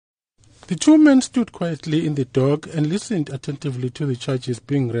The two men stood quietly in the dock and listened attentively to the charges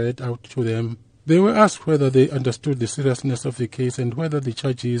being read out to them. They were asked whether they understood the seriousness of the case and whether the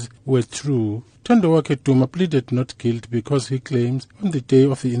charges were true. Tondo Waketuma pleaded not guilty because he claims on the day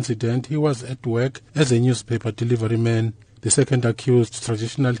of the incident he was at work as a newspaper delivery man. The second accused,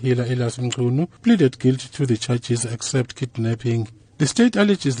 traditional healer Elias Mqunu, pleaded guilty to the charges except kidnapping. The state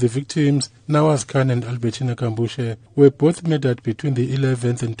alleges the victims, Nawaaz Khan and Albertina Kambushe, were both murdered between the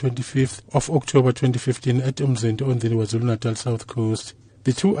 11th and 25th of October 2015 at Umzinto on the KwaZulu-Natal South Coast.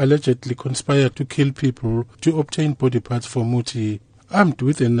 The two allegedly conspired to kill people to obtain body parts for Muti. Armed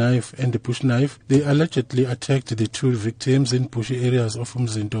with a knife and a bush knife, they allegedly attacked the two victims in bushy areas of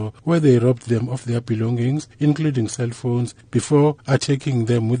Umzinto, where they robbed them of their belongings, including cell phones, before attacking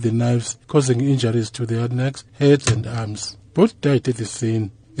them with the knives, causing injuries to their necks, heads and arms. Both died at the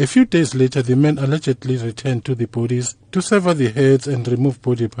scene. A few days later, the men allegedly returned to the bodies to sever the heads and remove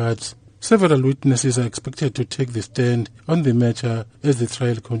body parts. Several witnesses are expected to take the stand on the matter as the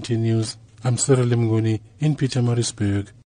trial continues. I'm Cyril Mnguni in Pietermaritzburg.